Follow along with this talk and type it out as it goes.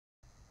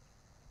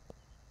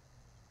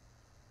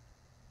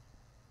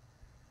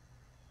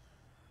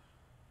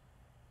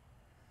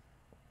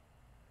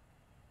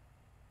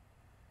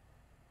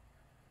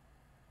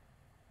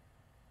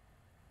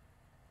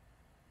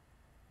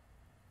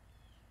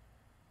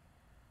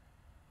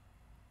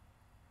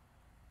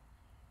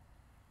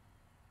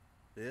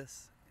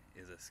This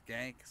is a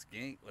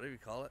skink, whatever you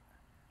call it.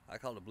 I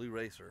call it a blue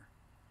racer.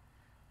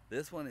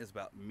 This one is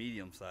about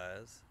medium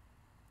size.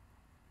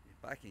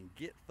 If I can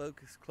get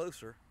focused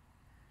closer,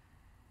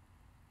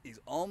 he's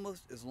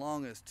almost as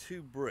long as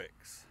 2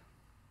 bricks.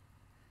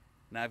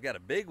 Now I've got a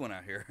big one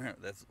out here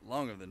that's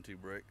longer than 2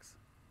 bricks.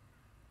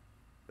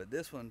 But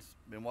this one's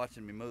been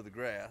watching me mow the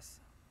grass.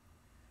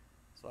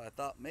 So I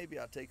thought maybe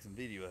I'll take some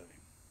video of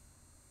him.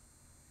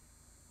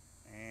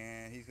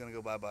 And he's gonna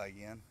go bye-bye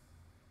again.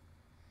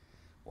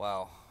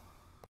 Wow.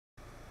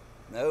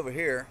 Now over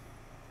here,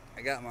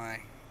 I got my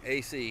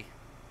AC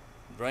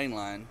drain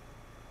line,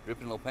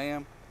 dripping little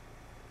Pam.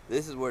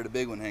 This is where the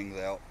big one hangs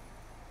out.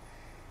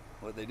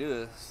 What they do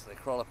is they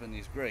crawl up in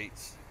these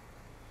grates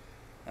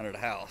under the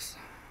house.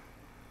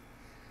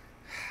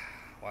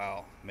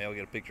 Wow, maybe I'll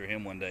get a picture of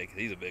him one day because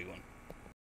he's a big one.